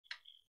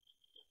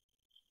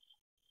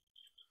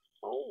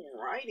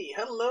Alrighty,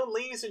 hello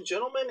ladies and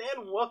gentlemen,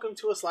 and welcome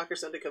to a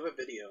Slackers Undercover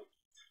video.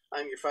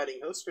 I'm your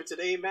fighting host for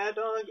today,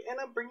 Madog, and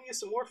I'm bringing you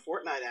some more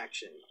Fortnite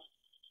action.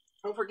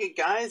 Don't forget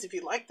guys, if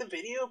you like the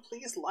video,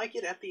 please like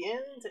it at the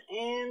end,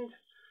 and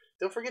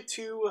don't forget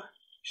to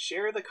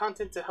share the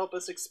content to help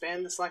us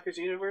expand the Slackers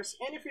universe,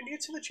 and if you're new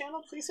to the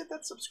channel, please hit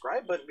that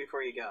subscribe button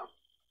before you go.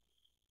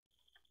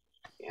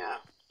 Yeah,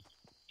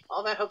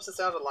 all that helps us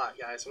out a lot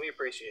guys, and we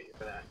appreciate you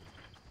for that.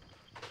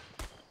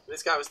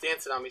 This guy was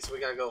dancing on me, so we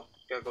gotta go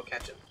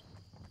catch him.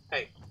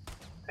 Hey,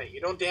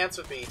 you don't dance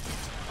with me.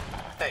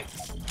 Hey,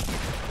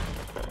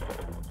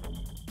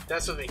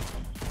 dance with me.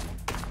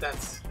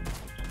 That's.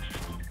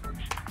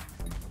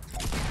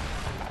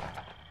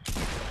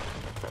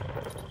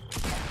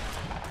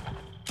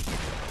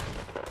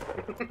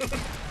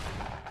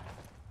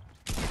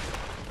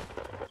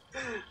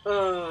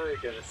 Oh my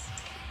goodness.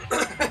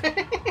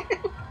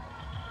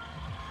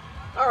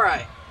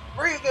 Alright,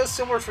 we're gonna go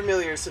somewhere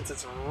familiar since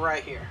it's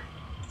right here.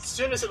 As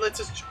soon as it lets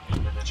us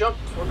jump,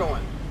 we're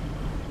going.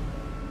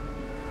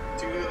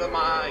 To the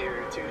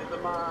mire, to the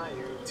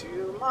mire, to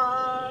the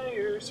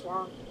mire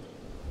swamp.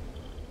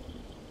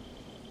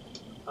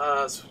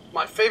 It's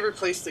my favorite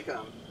place to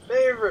come.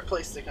 Favorite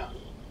place to come.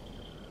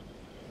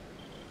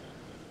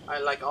 I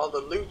like all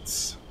the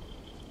loots.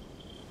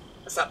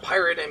 That's that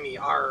pirate in me,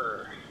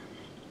 arr.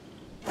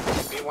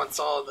 He wants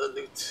all the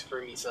loot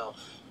for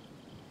himself.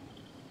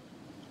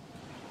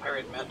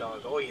 Pirate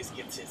Madog always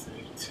gets his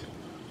loot.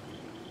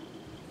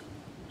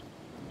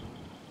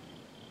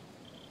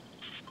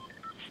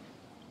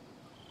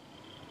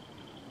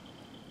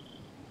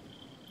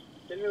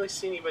 Didn't really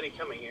see anybody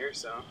coming here,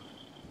 so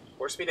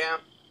force me down.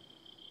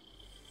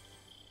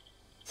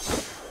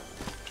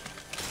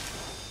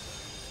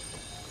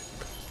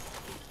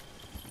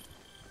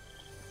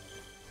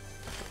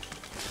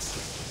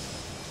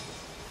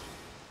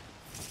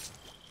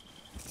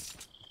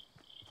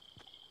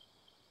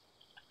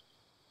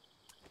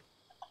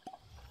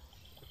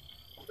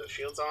 Those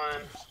shields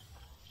on.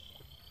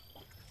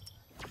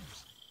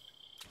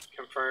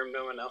 Confirm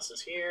no one else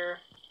is here.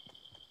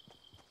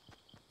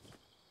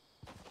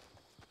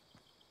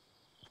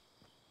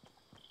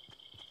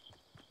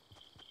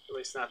 At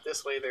least not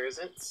this way, there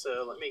isn't,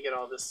 so let me get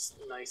all this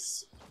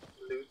nice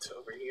loot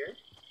over here.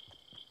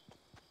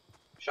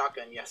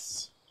 Shotgun,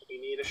 yes. We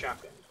need a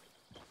shotgun.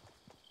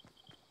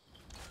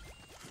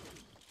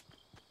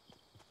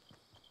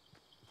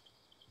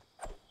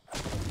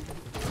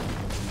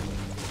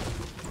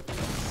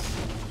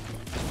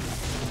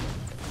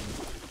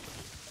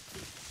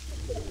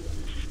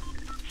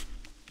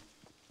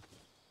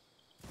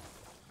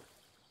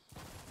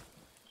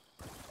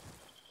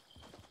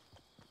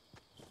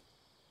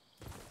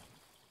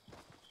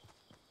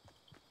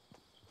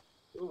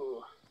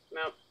 Ooh,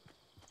 nope.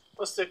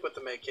 We'll stick with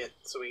the med kit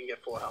so we can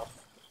get full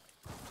health.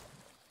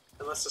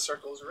 Unless the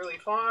circle is really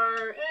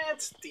far,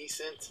 it's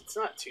decent. It's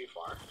not too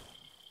far.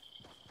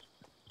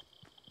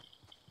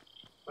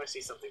 I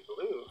see something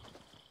blue.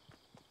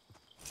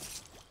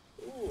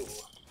 Ooh.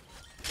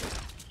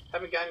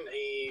 Haven't gotten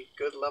a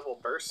good level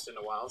burst in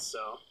a while,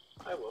 so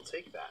I will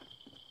take that.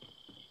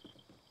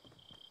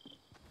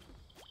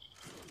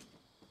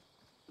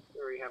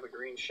 Here we have a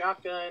green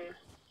shotgun.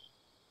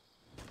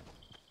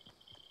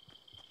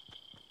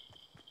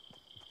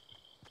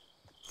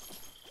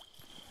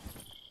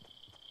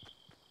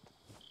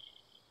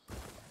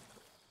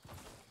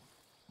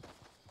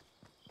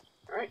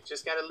 Alright,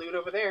 just gotta loot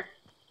over there.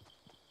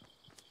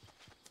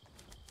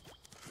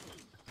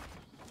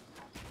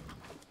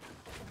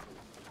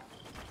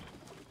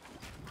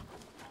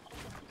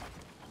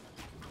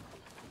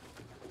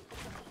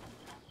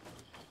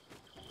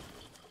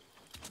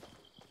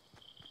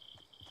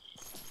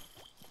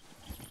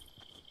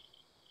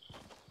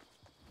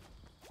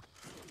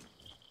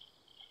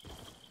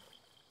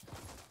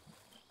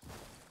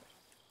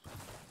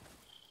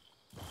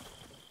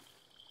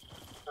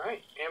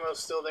 Alright,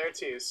 ammo's still there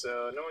too,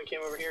 so no one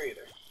came over here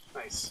either.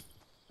 Nice.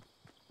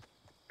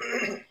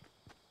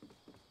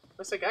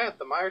 Looks like I got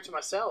the mire to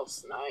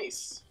myself.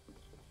 Nice.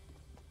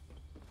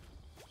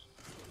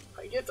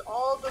 I get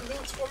all the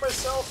loot for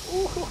myself.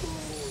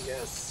 Ooh,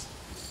 yes.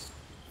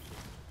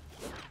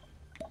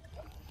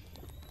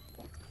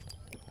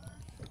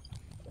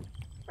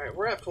 Alright,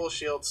 we're at full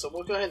shield, so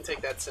we'll go ahead and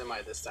take that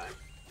semi this time.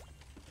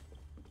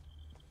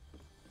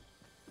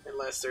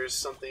 Unless there's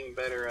something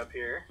better up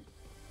here.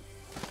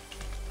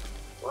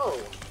 Whoa.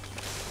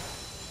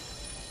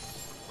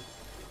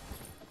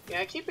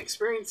 Yeah, I keep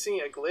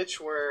experiencing a glitch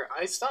where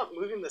I stop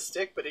moving the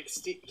stick, but it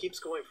keeps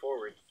going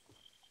forward.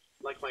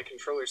 Like my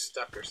controller's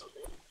stuck or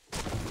something.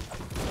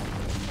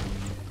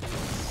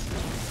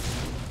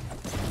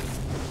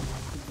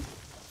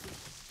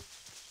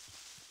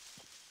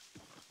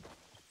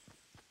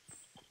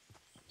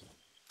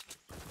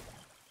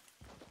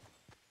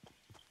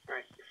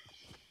 Alright.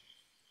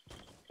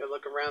 Go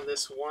look around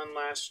this one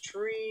last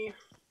tree.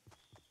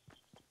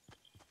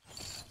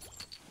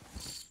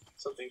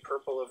 Something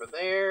purple over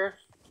there.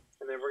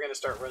 And then we're going to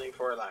start running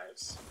for our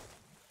lives.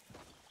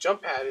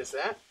 Jump pad, is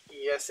that?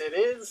 Yes, it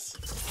is.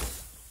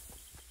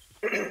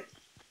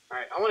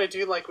 Alright, I want to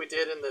do like we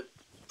did in the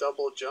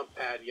double jump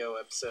pad yo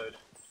episode.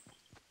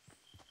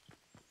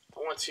 I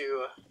want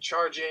to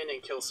charge in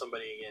and kill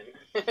somebody again.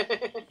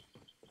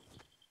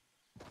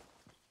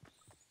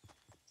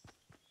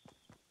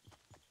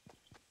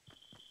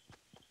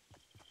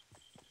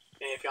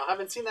 And if y'all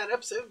haven't seen that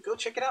episode, go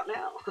check it out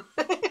now.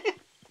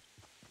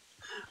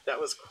 That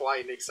was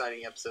quite an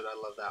exciting episode. I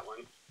love that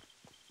one.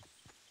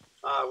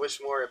 I wish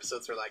more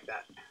episodes were like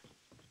that.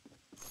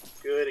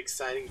 Good,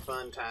 exciting,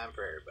 fun time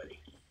for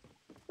everybody.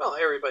 Well,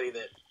 everybody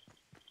that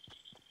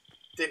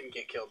didn't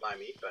get killed by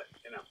me, but,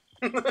 you know.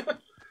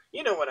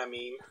 You know what I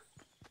mean.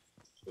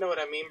 You know what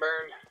I mean,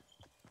 Burn?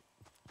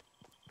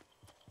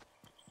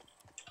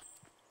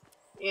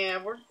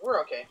 Yeah,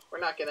 we're okay. We're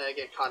not gonna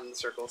get caught in the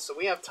circle, so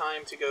we have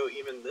time to go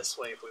even this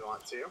way if we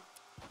want to.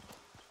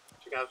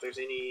 Check out if there's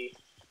any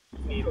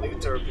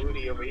loot or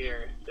booty over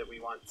here that we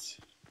want.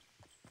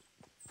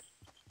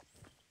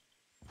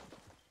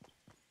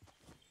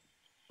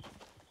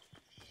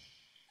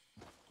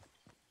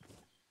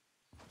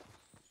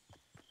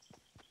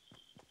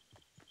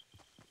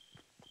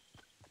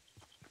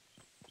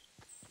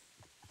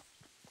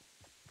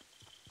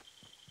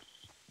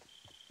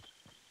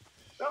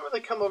 Don't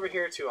really come over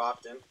here too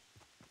often.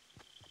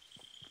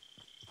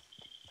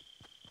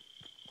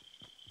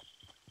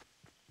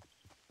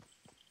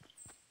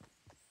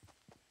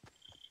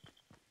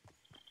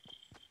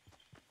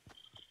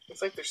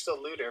 Looks like there's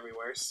still loot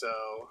everywhere, so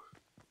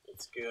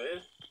it's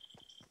good.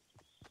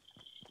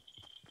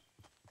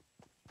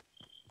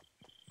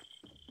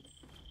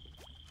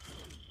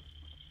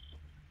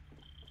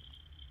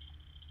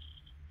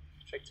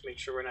 Check to make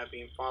sure we're not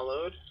being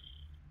followed.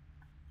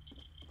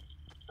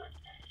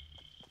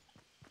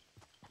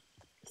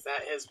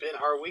 That has been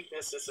our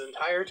weakness this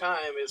entire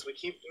time, is we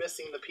keep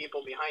missing the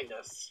people behind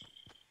us.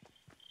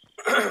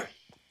 Oh,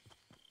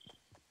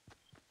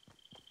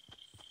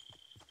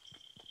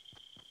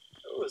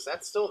 is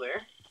that still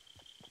there?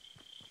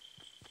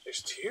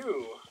 There's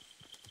 2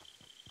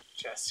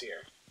 chests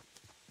here.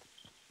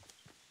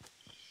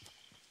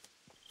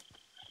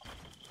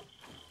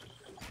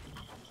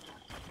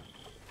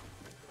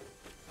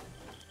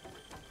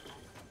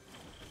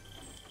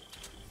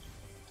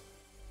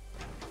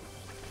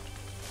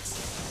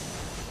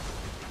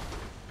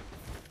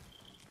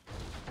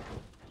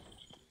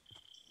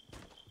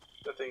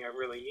 The thing I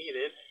really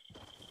needed,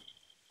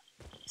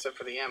 except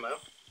for the ammo.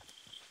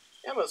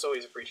 Ammo's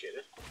always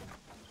appreciated.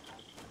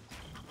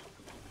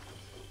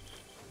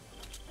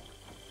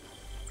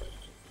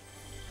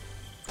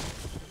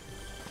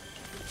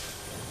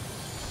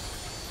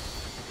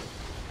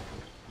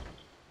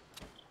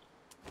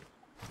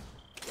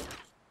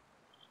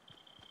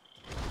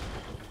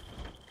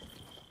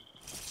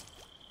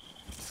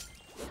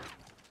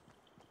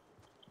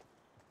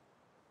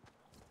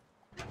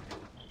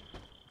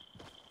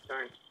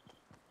 Darn.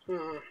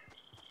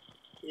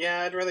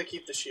 Yeah, I'd rather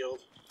keep the shield.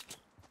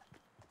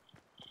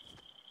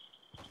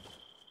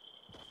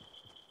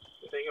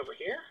 Anything over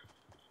here?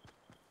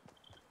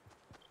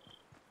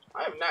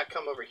 I have not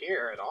come over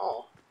here at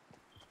all.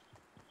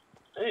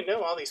 I didn't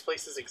know all these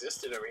places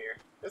existed over here.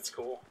 That's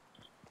cool.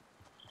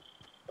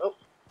 Oh,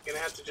 gonna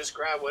have to just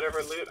grab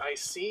whatever loot I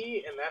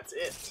see, and that's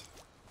it.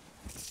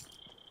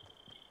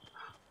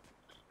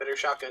 Better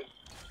shotgun.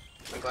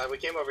 I'm glad we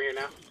came over here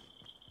now.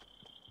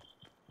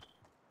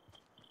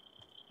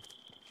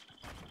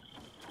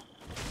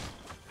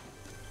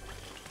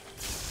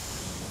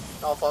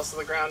 All falls to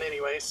the ground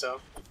anyway,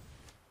 so.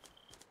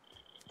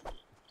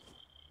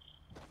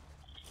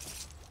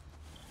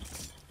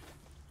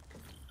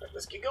 Alright,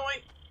 let's get going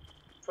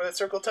before that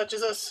circle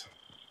touches us.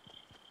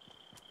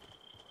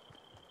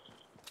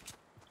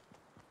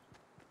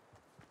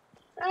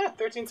 Ah,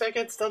 13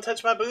 seconds. Don't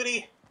touch my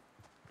booty.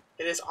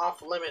 It is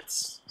off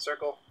limits,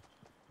 circle.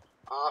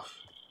 Off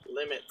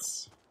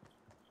limits.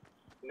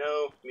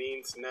 No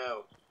means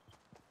no.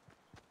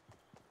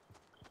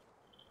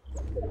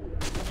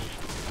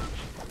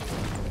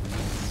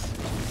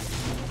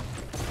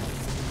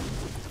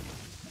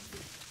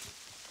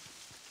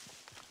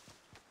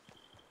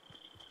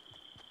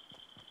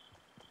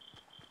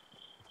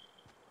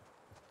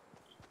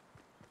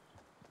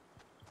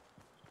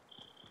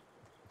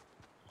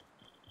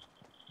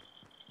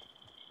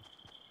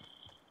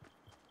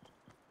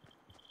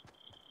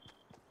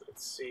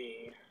 Let's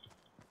see.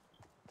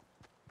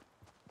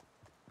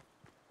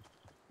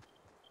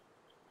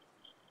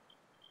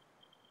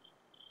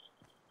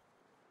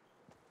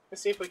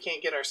 Let's see if we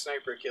can't get our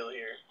sniper kill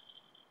here.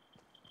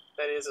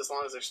 That is, as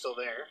long as they're still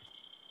there.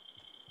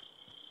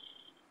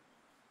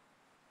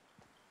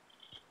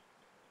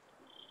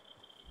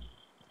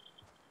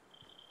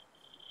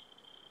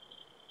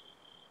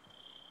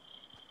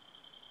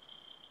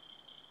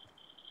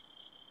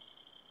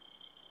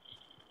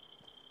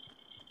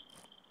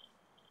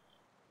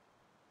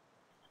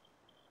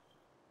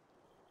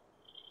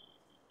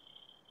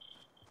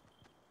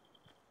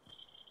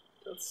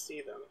 Let's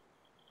see them.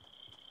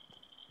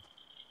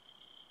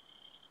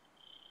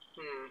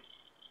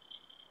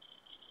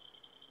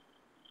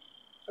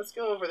 Let's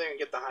go over there and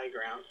get the high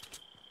ground.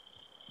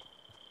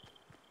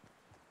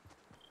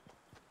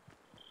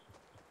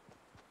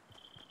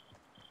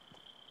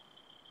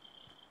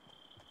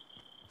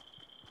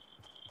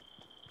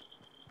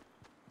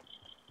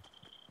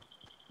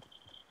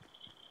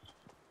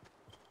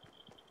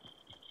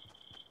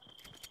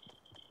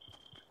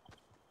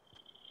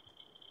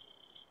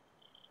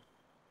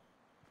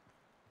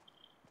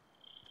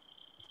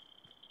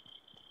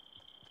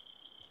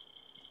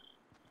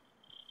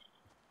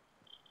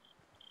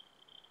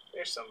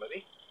 There's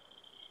somebody.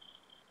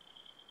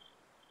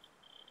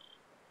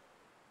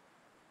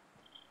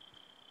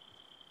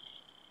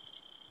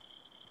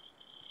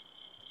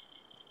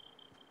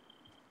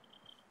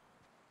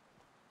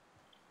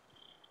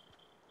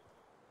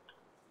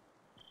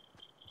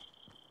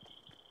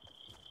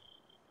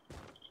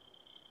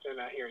 They're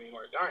not here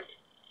anymore. Darn.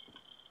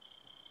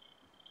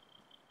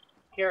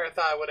 Here I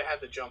thought I would have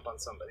had to jump on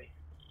somebody.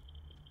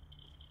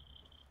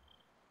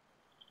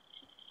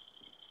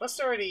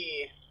 Must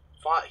already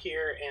fought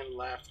here and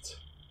left.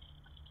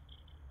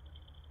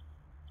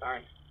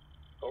 Darn.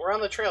 But we're on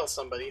the trail of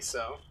somebody,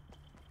 so...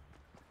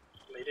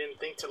 They didn't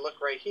think to look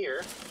right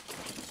here.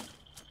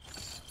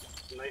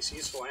 Nice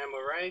useful ammo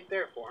right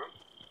there for them.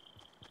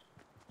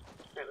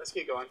 Alright, let's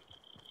get going.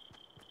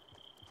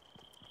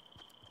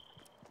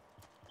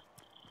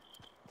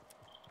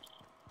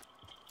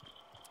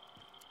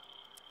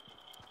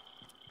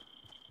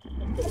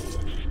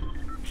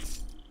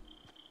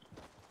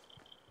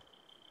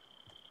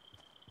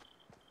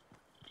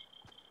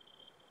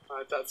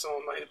 I thought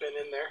someone might have been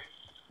in there.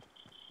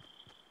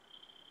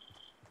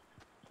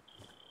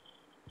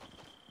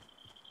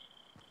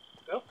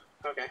 Nope.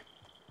 Okay.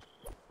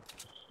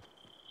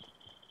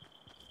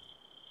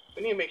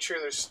 We need to make sure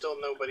there's still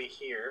nobody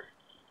here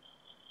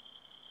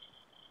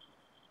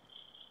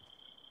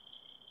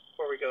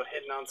before we go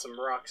hitting on some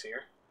rocks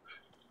here.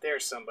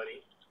 There's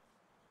somebody.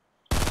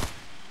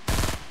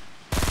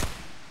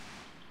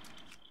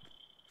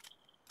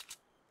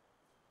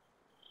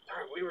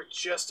 Darn, we were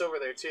just over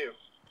there too.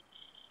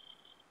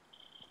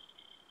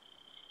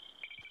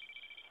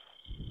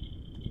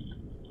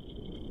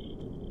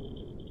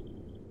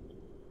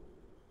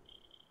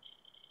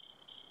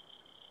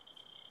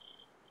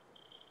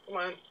 Come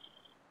on.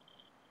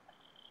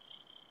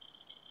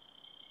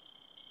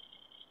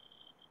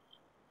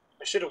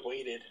 I should have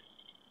waited.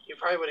 He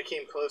probably would have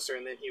came closer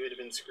and then he would have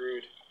been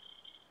screwed.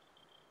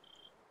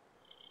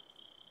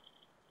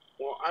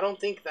 Well, I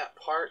don't think that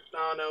part...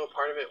 No,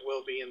 part of it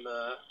will be in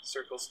the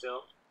circle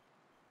still.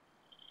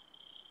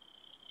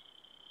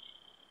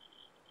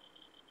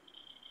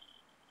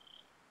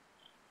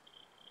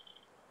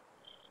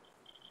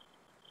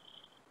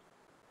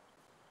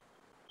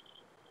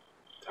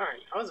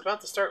 Darn, I was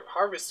about to start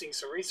harvesting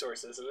some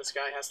resources and this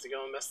guy has to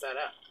go and mess that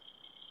up.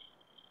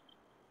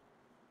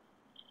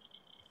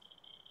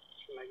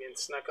 Am I getting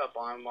snuck up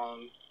on while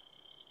I'm...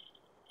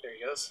 There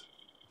he goes.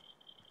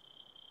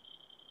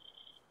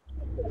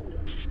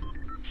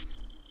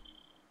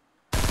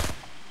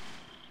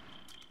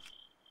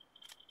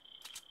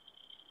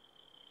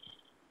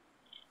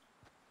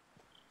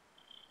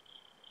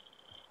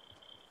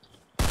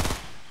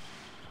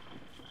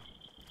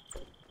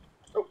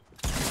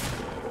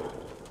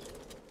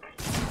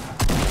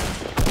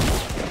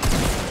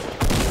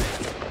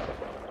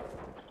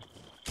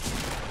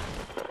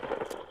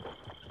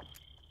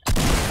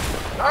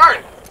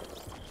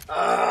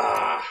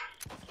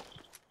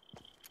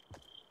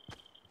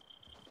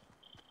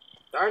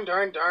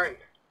 Darn! Darn.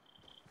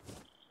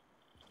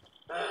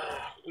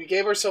 We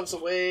gave ourselves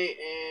away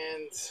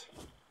and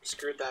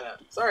screwed that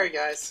up. Sorry,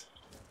 guys.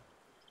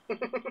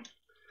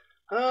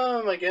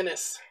 Oh my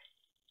goodness.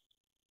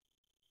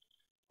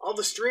 All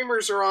the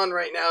streamers are on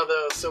right now,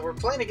 though, so we're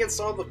playing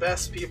against all the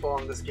best people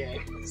on this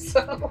game.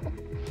 So...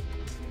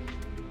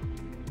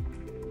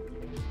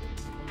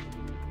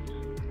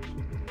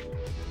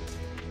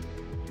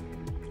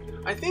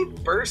 I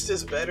think burst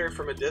is better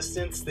from a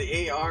distance.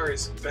 The AR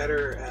is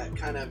better at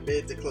kind of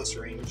mid to close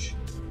range.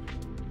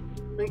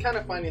 I've been kind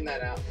of finding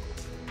that out.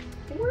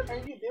 What are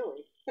you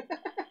doing?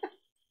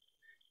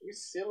 You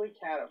silly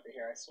cat over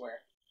here, I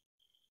swear.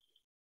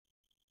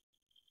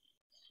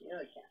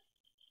 Silly cat.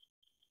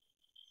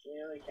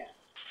 Silly cat.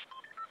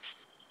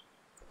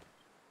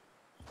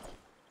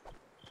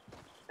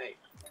 Hey.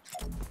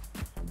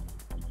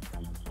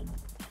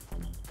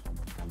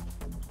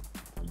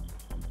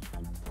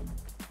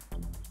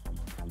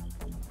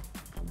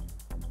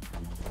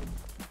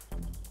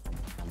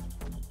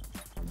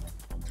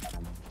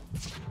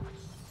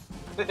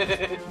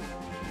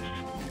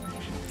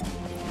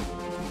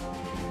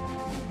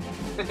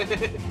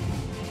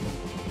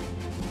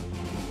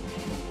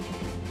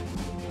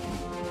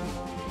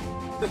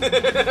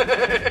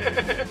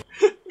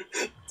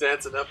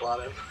 Dancing up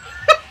on him.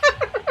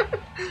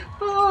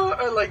 Oh,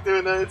 I like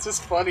doing that. It's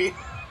just funny.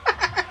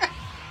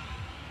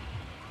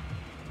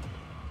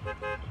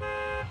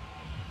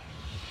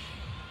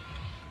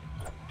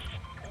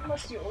 Why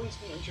must you always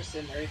be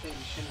interested in everything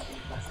you shouldn't be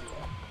messing with?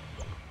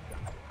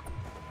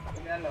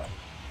 No.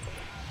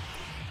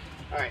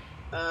 Alright,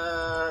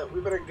 we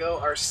better go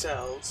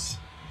ourselves.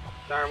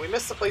 Darn, we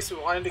missed the place we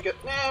wanted to go.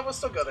 Nah, we'll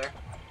still go there.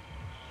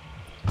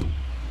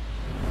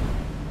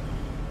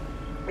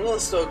 We'll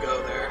still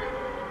go there.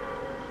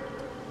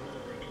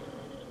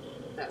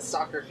 That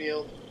soccer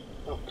field.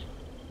 Oh.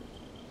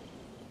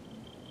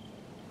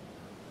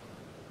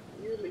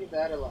 You leave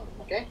that alone,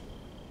 okay?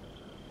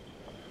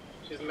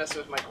 She's messing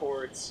with my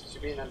cords. She's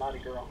being a naughty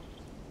girl.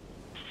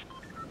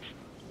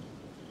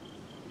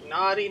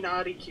 Naughty,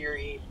 naughty,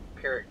 Curie,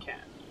 parrot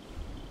cat.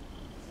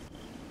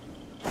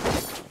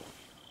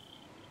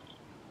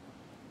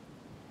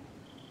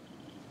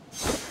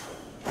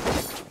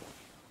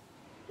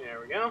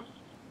 we go.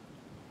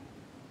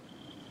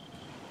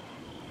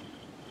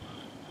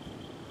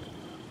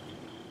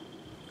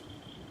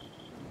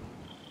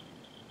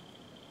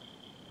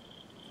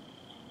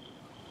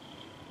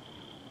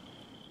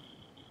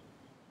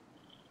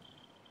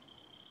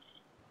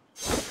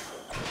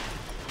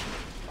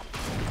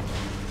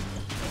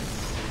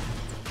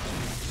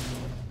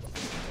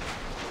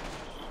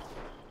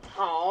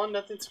 Aw,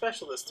 nothing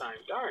special this time.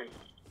 Darn.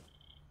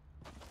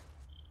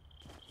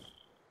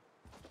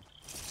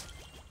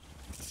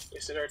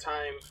 Wasted our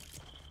time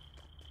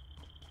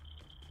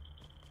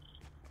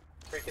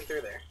breaking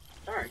through there.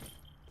 Darn.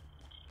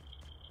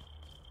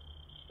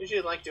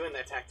 Usually like doing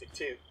that tactic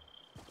too.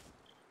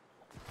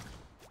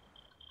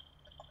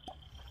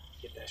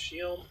 Get that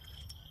shield.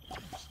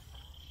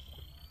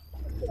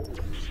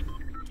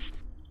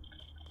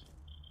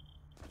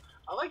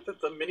 I like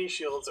that the mini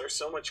shields are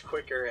so much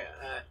quicker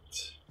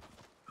at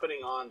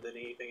putting on than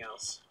anything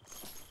else.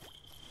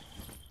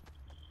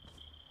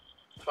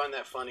 I find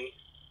that funny.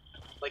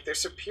 Like, they're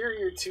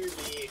superior to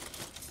the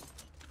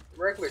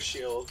regular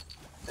shield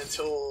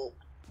until,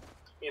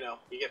 you know,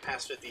 you get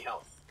past 50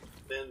 health.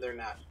 Then they're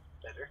not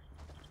better.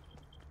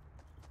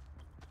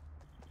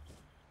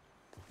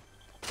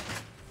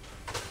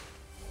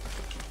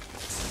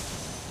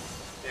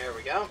 There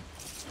we go.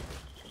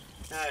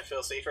 Now I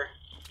feel safer.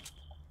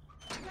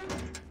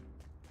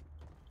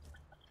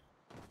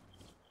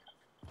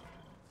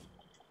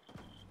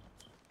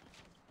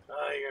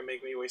 You're gonna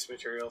make me waste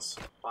materials.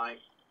 Fine.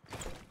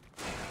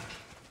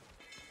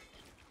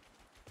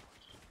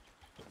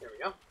 There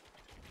we go.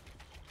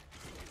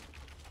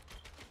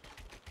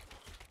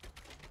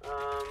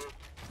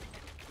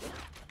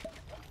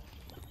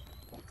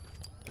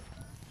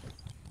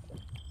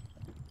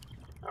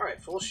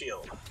 Alright, full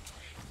shield.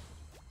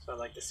 So I'd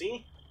like to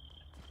see.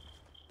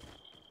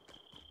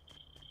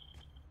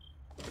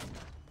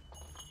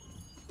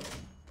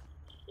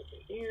 Open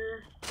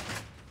here.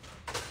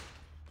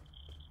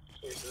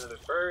 Here's another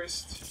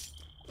burst.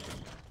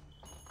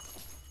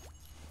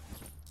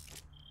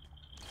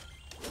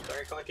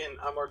 Sorry, clicking.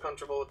 I'm more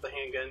comfortable with the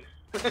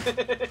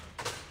handgun.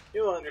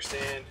 You'll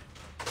understand.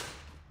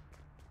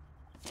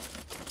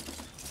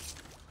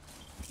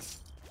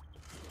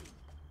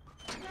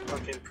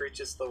 Fucking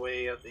preaches the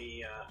way of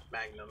the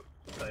Magnum,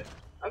 but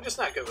I'm just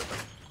not good with them.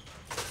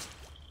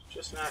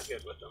 Just not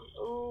good with them.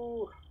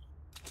 Oh.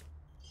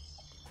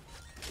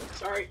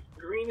 Sorry,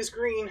 green is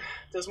green.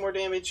 Does more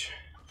damage.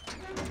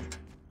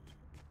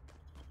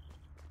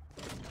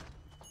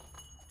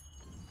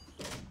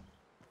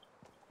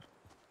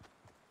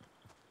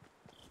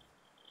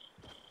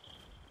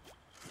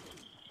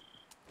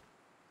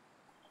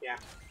 Yeah.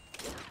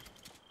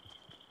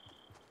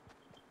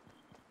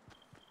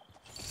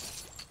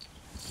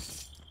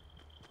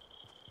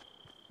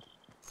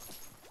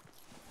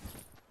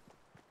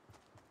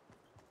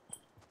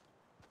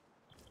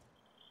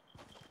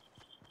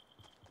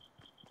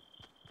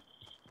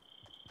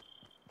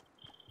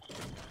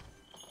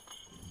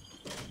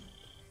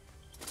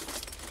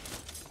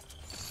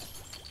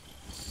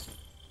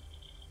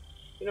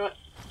 You know what?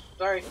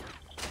 Sorry.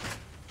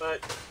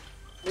 But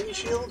mini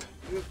shield,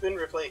 you've been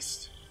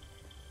replaced.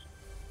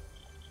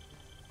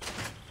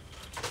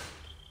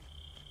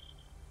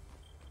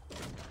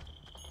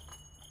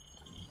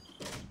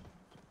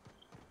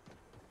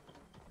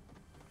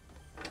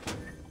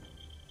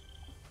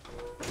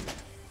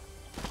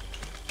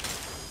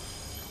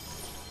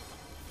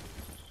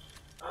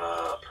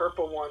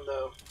 Purple one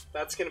though.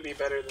 That's gonna be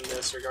better than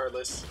this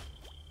regardless.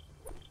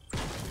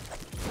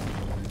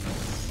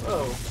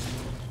 Whoa.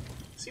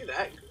 See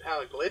that?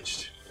 How it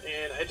glitched?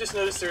 And I just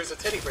noticed there's a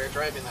teddy bear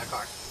driving that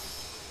car.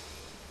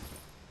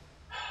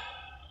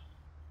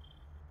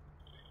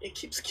 It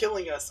keeps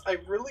killing us. I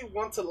really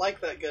want to like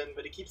that gun,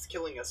 but it keeps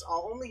killing us.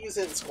 I'll only use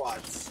it in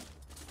squads.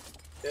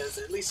 Because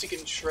at least you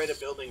can shred a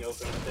building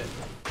open with it.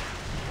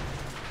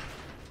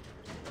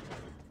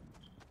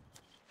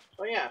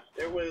 Oh yeah,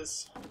 there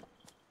was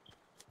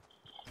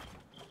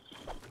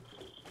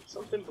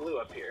something blue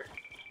up here.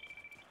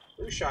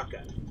 Blue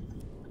shotgun.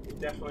 You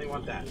definitely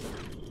want that.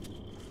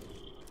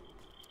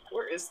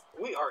 Where is...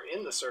 We are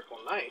in the circle.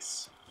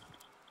 Nice.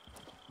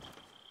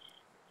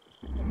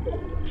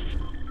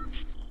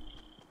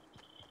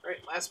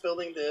 Alright, last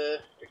building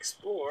to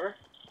explore.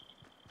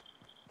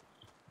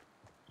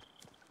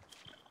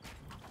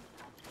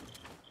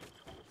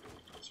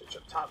 Search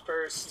up top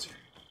first.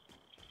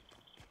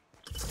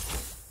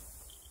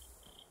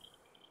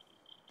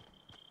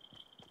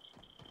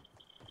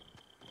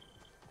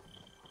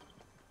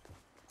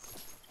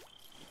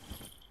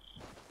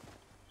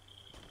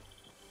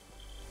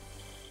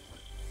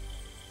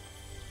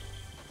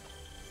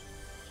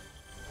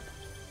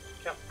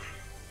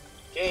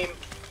 Game,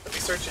 let me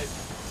search it.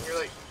 You're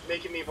like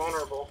making me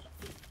vulnerable.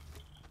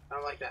 I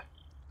don't like that.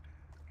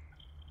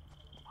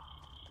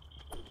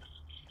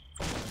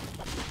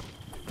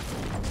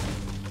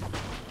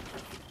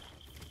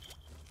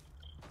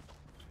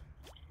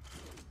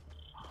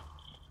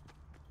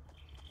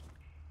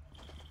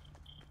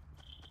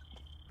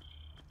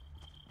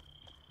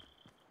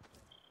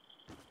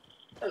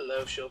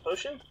 Hello, shield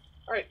potion.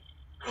 Alright.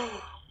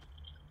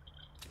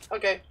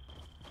 Okay.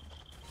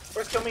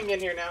 We're coming in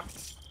here now.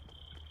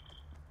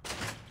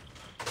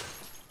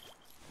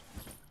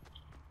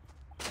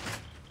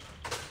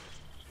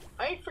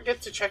 I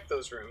forget to check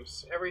those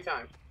rooms every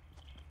time.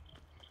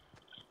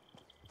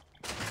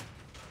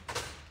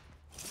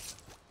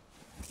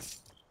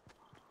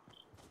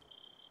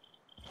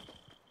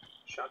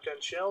 Shotgun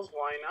shells,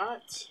 why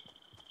not?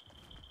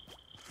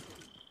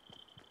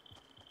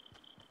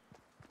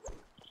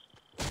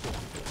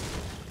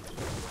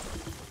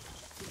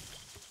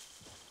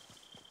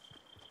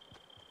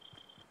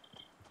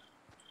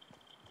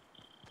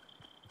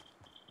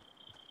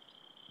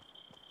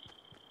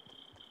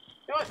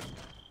 You know what?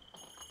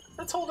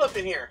 Let's hold up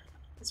in here.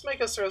 Let's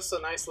make us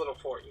a nice little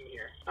fort in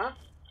here, huh?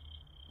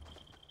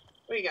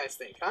 What do you guys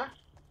think, huh?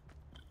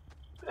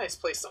 A nice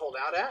place to hold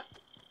out at.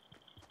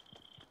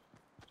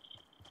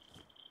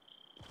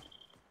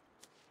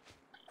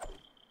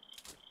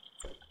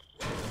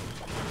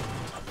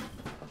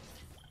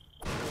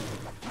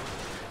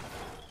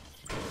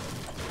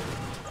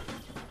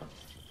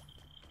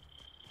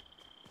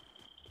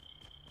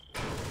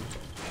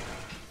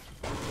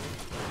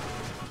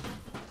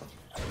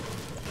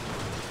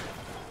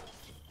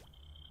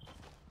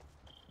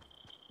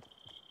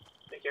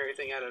 Make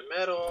everything out of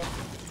metal.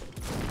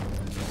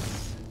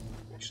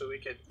 Actually, we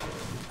could...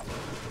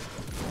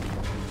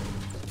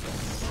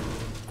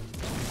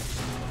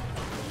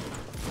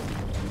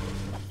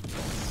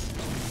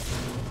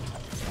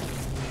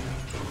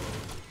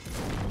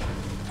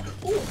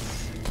 Ooh!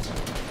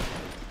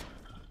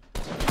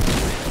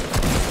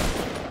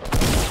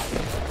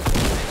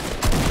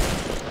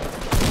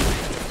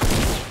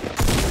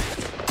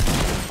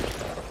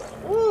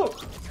 Woo!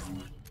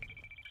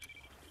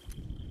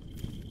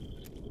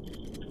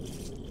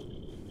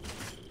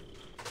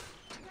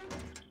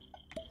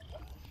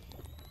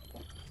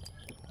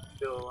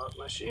 Fill up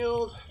my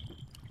shield.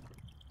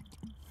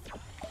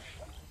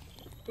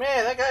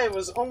 Man, that guy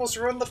was almost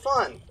ruined the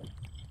fun.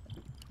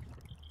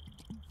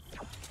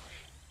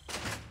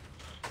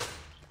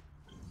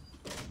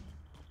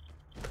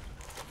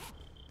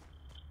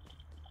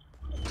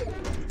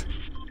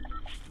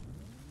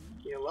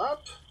 Heal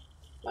up.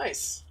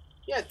 Nice.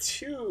 He had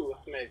 2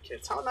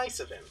 medkits. How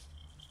nice of him.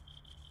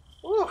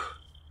 Whew.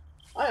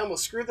 I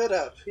almost screwed that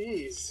up.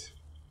 Jeez.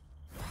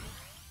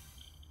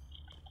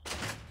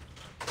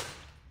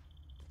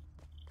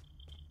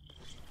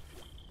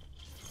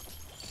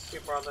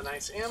 Get all the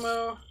nice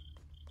ammo.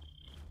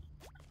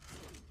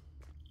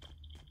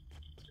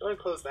 Go ahead and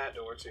close that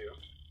door too.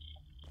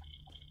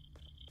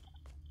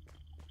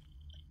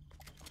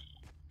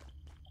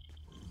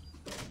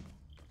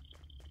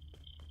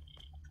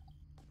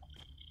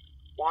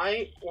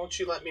 Why won't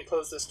you let me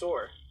close this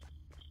door?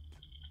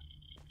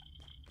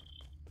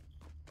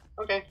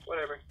 Okay,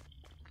 whatever.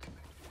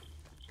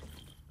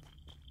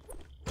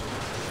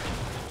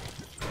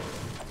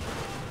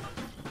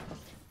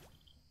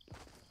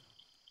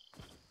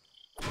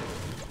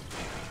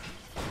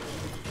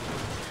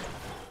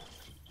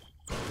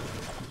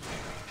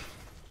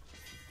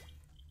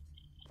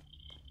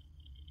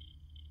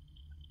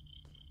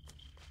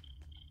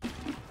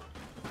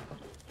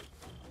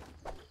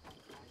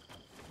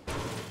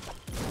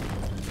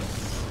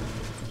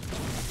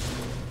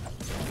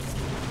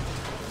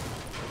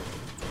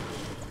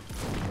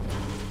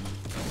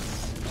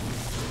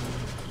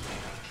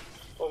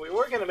 We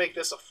were gonna make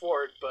this a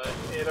fort, but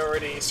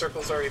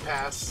circle's already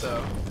passed,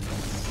 so.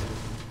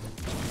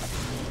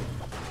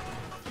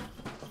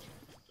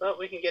 But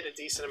we can get a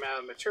decent amount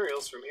of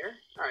materials from here.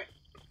 Alright,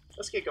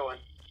 let's get going.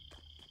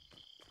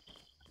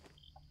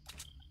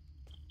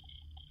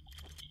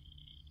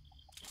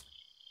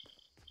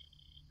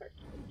 Right.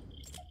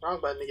 Wrong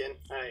button again.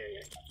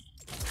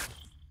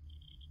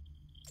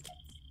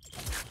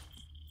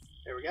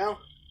 There we go.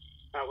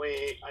 That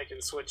way I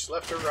can switch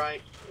left or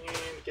right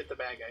and get the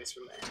bad guys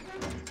from there.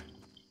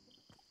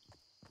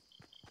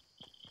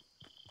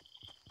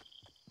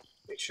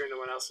 Make sure no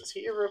one else is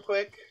here real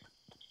quick.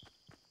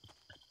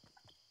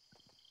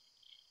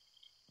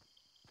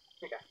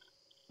 Okay.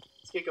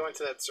 Let's get going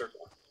to that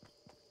circle.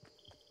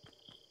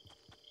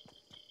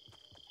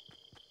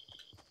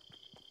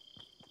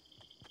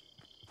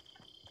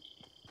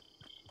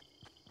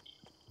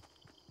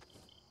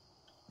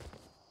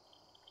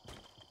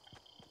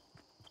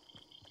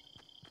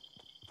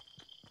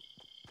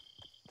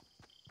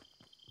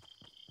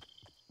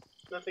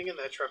 Nothing in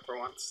that truck for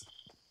once.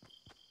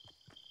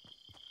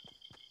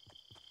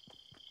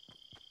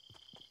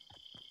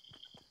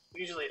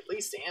 Usually at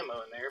least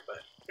ammo in there,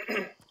 but...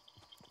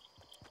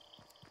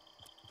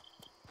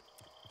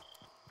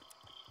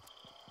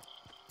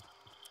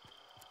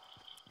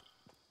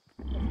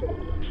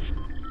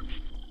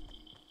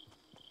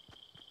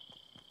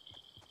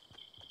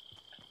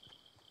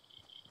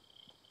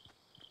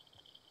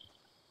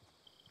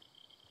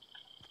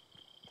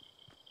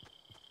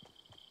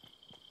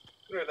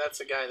 I wonder if that's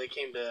the guy that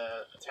came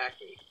to attack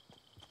me.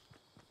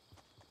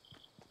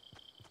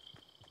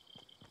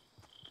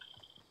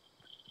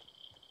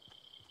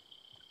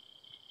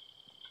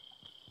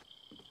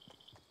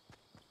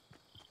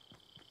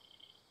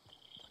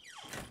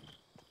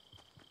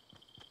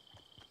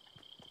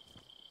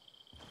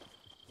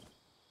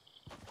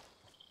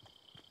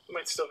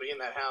 Might still be in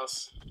that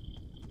house.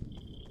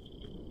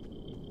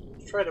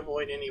 Try to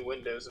avoid any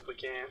windows if we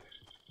can.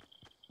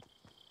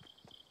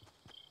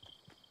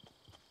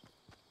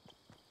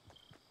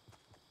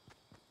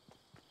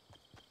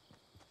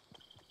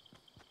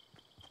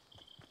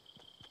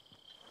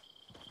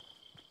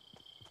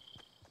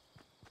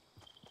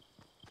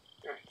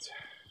 Alright.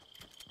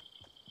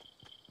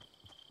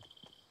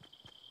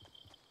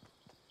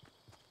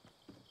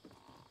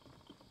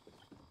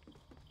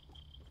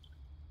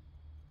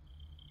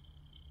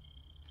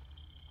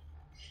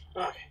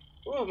 Okay.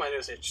 Ooh, my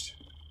nose itched.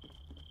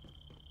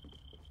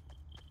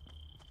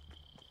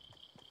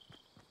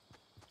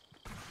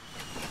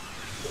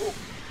 Ooh.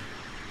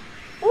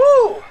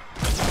 Woo!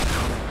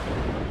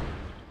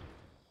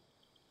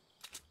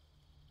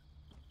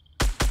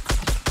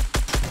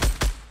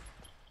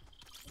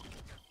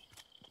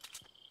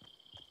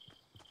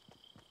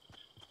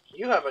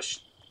 You have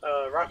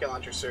a rocket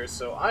launcher, sir,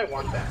 so I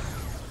want that.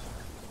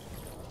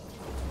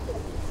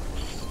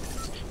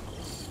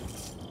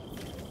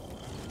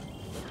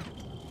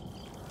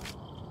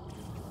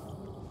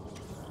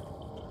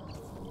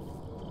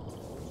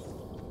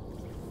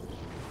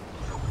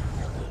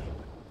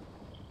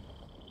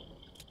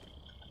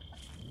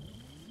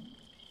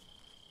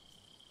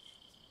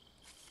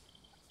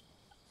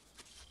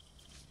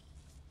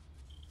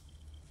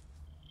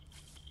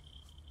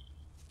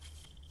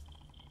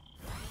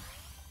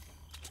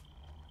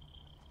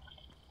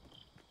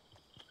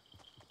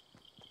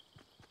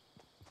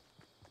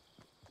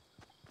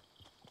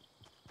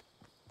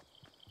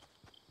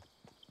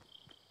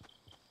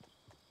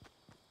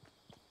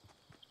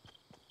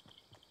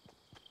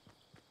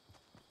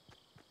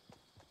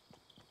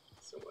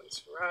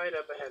 Someone's right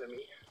up ahead of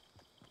me.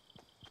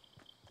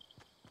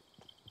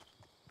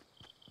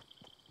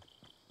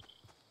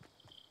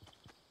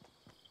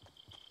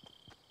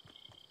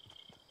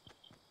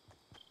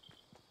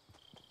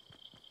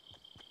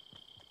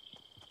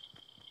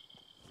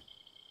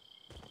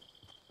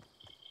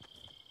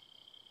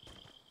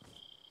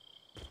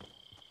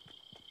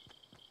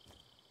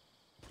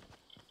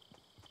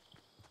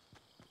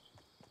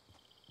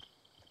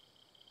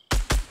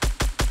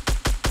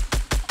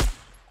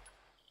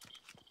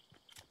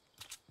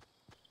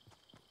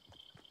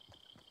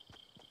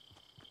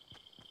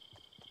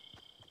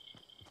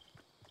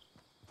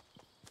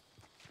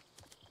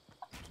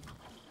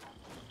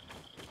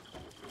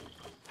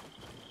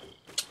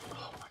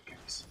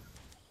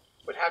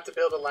 Would have to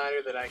build a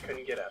ladder that I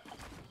couldn't get up.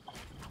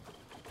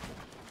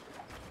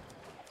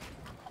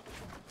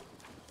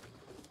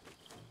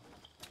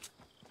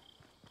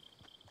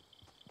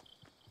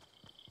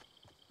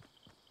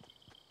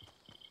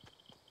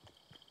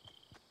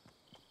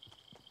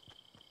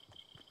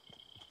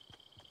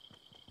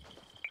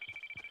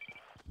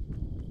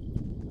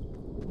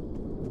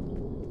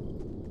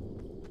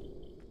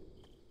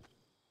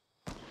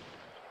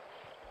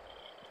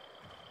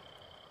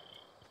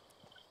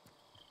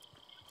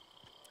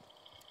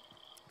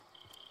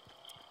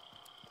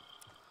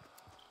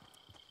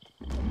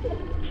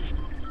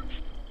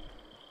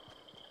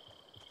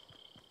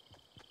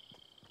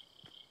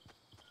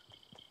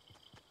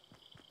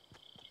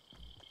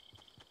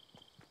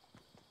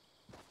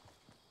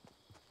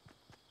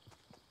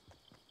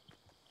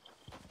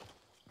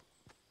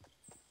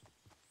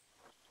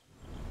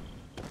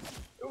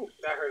 Ooh,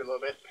 that hurt a little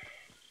bit.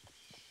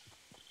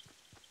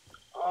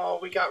 Oh,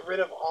 we got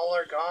rid of all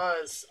our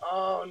gauze.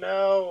 Oh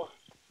no.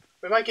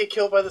 We might get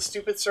killed by the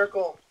stupid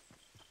circle.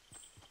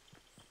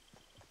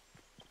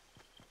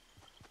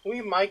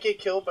 We might get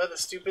killed by the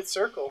stupid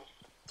circle.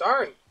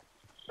 Darn.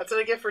 That's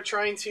what I get for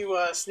trying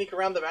to sneak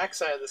around the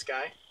backside of this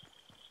guy.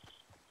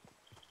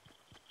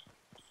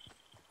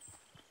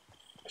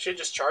 I should have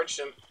just charged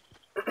him.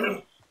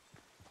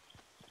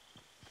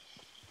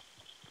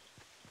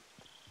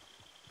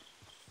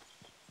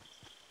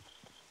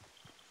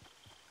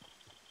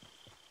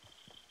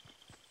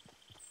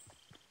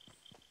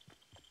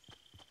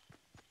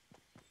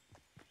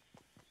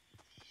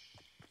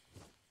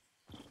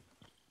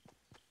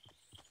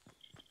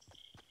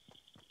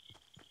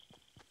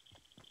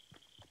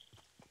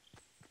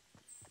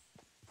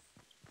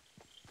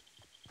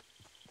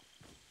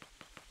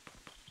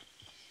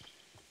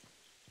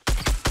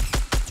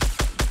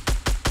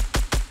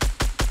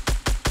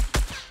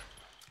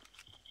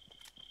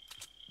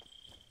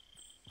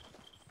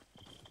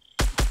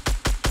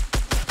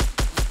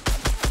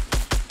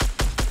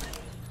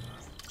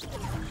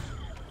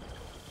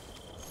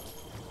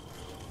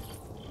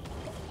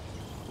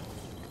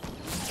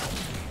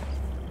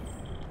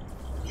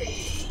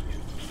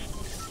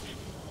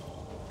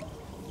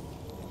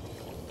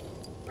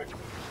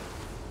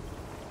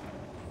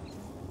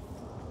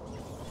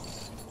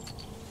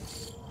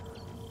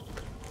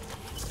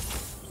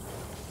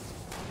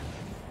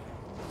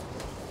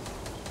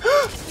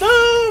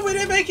 No, we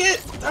didn't make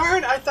it!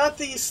 Darn, I thought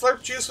the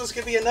slurp juice was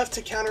going to be enough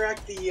to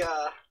counteract the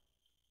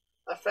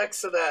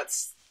effects of that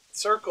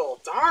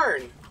circle.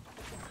 Darn!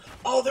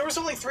 Oh, there was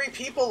only 3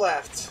 people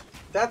left.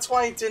 That's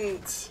why it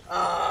didn't...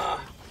 Yeah.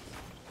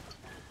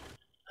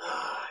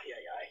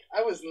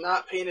 I was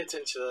not paying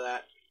attention to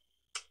that.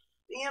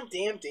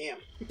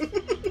 Damn.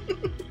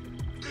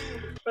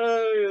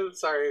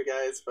 Sorry,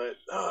 guys, but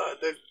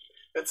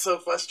that's so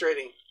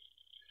frustrating.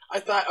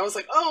 I was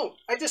like, oh,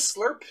 I just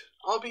slurp.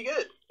 I'll be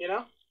good, you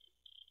know?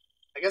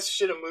 I guess I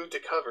should have moved to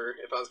cover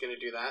if I was going to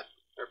do that.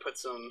 Or put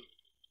some...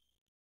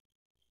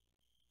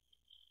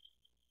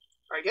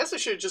 Or I guess I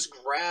should have just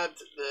grabbed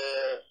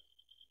the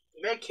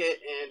med kit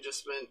and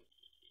just went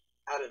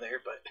out of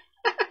there, but...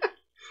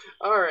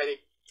 Alrighty.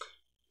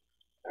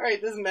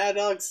 Alright, this is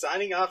Madog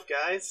signing off,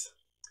 guys.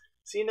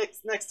 See you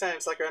next time,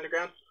 Slacker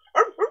Underground.